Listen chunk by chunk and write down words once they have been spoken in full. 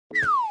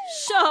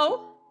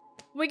So,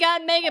 we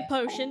got Mega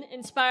Potion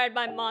inspired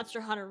by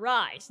Monster Hunter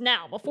Rise.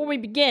 Now, before we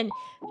begin,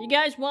 if you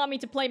guys want me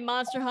to play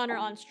Monster Hunter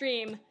on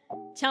stream,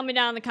 tell me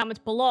down in the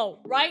comments below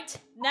right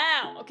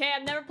now, okay?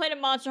 I've never played a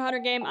Monster Hunter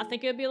game. I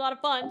think it would be a lot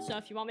of fun, so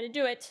if you want me to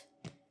do it,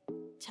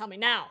 tell me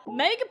now.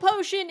 Mega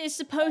Potion is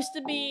supposed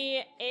to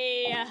be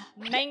a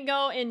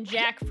Mango and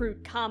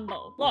Jackfruit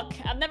combo. Look,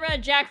 I've never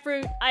had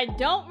Jackfruit. I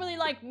don't really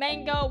like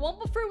Mango.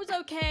 Wumpa Fruit was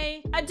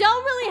okay. I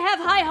don't really have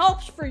high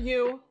hopes for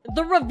you.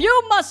 The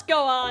review must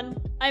go on.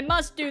 I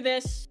must do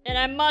this, and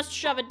I must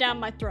shove it down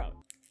my throat.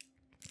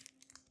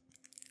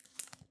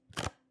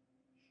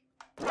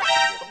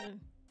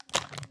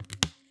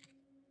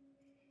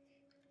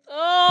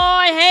 Oh,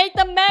 I hate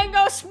the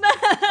mango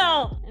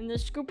smell! And the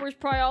scooper's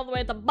probably all the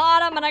way at the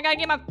bottom, and I gotta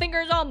get my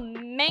fingers all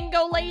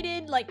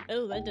mango-lated. Like,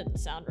 oh, that didn't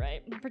sound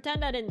right.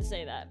 Pretend I didn't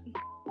say that.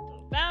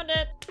 Found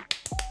it.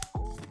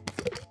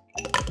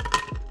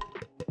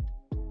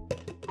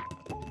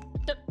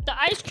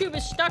 The ice cube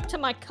is stuck to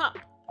my cup.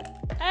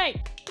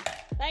 Hey,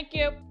 thank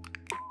you.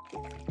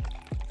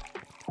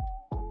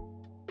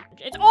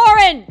 It's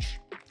orange!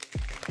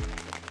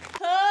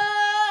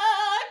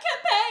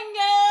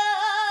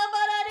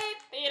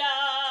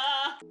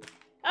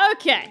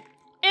 Okay,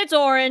 it's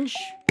orange.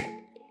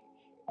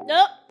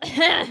 Yep.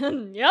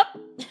 Yep.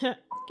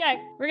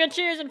 Okay, we're gonna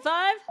cheers in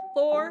 5,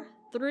 4,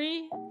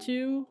 3,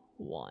 2,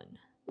 1.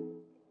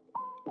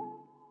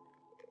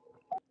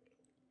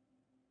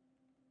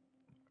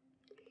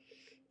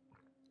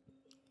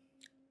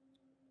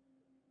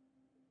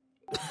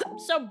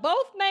 So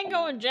both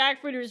Mango and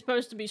Jackfruit are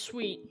supposed to be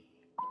sweet.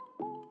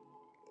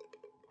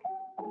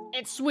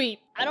 It's sweet.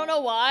 I don't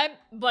know why,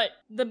 but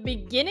the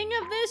beginning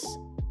of this,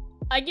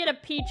 I get a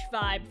peach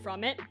vibe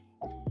from it.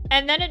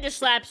 And then it just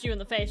slaps you in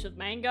the face with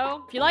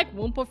mango. If you like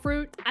Wumpa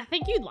Fruit, I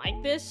think you'd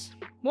like this.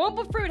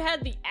 Wumpa Fruit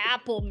had the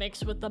apple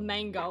mixed with the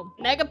mango.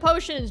 Mega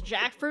Potion is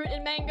jackfruit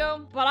and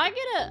mango, but I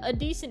get a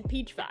decent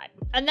peach vibe.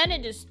 And then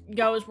it just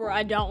goes where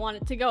I don't want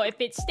it to go. If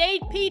it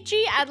stayed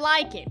peachy, I'd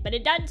like it, but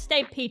it doesn't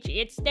stay peachy.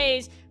 It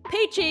stays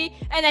peachy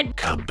and then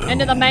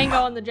into the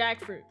mango and the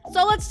jackfruit.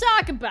 So let's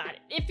talk about it.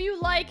 If you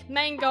like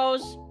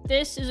mangoes,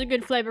 this is a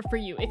good flavor for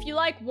you. If you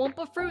like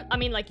Wumpa Fruit, I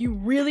mean like you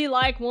really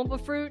like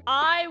Wumpa Fruit,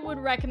 I would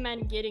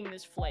recommend getting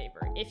this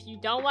flavor. If you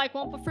don't like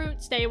Wumpa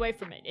Fruit, stay away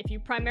from it. If you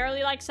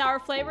primarily like sour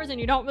flavors and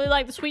you don't really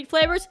like the sweet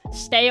flavors,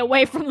 stay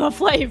away from the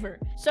flavor.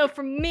 So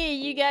for me,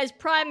 you guys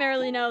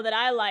primarily know that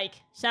I like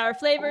sour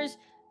flavors.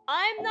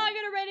 I'm not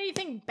gonna rate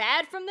anything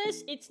bad from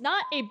this. It's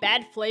not a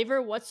bad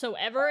flavor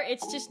whatsoever.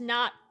 It's just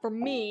not for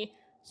me.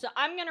 So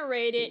I'm gonna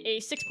rate it a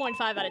 6.5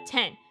 out of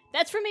 10.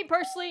 That's for me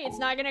personally. It's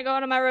not gonna go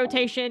into my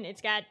rotation.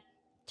 It's got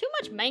too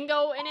much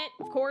mango in it.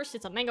 Of course,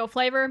 it's a mango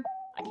flavor.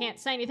 I can't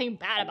say anything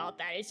bad about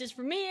that. It's just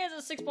for me,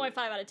 it's a 6.5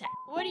 out of 10.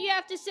 What do you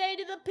have to say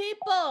to the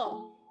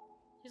people?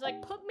 He's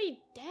like, put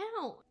me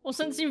down. Well,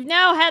 since you've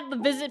now had the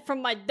visit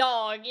from my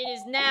dog, it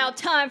is now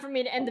time for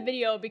me to end the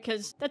video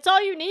because that's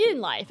all you need in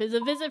life is a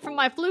visit from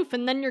my floof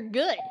and then you're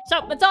good.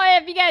 So that's all I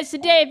have for you guys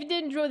today. If you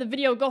did enjoy the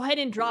video, go ahead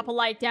and drop a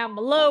like down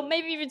below.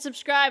 Maybe even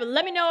subscribe.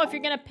 Let me know if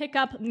you're gonna pick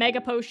up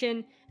Mega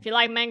Potion. If you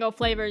like mango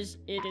flavors,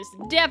 it is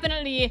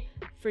definitely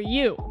for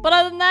you. But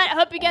other than that, I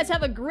hope you guys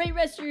have a great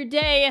rest of your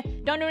day.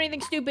 Don't do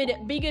anything stupid.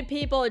 Be good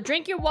people.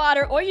 Drink your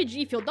water or your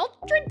GFUEL. Don't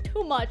drink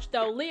too much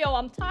though. Leo,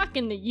 I'm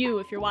talking to you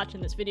if you're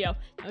watching this video.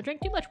 Don't drink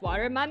too much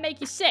water. It might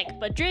make you sick.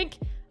 But drink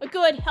a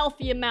good,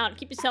 healthy amount.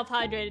 Keep yourself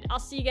hydrated. I'll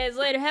see you guys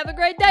later. Have a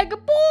great day.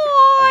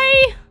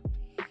 Goodbye!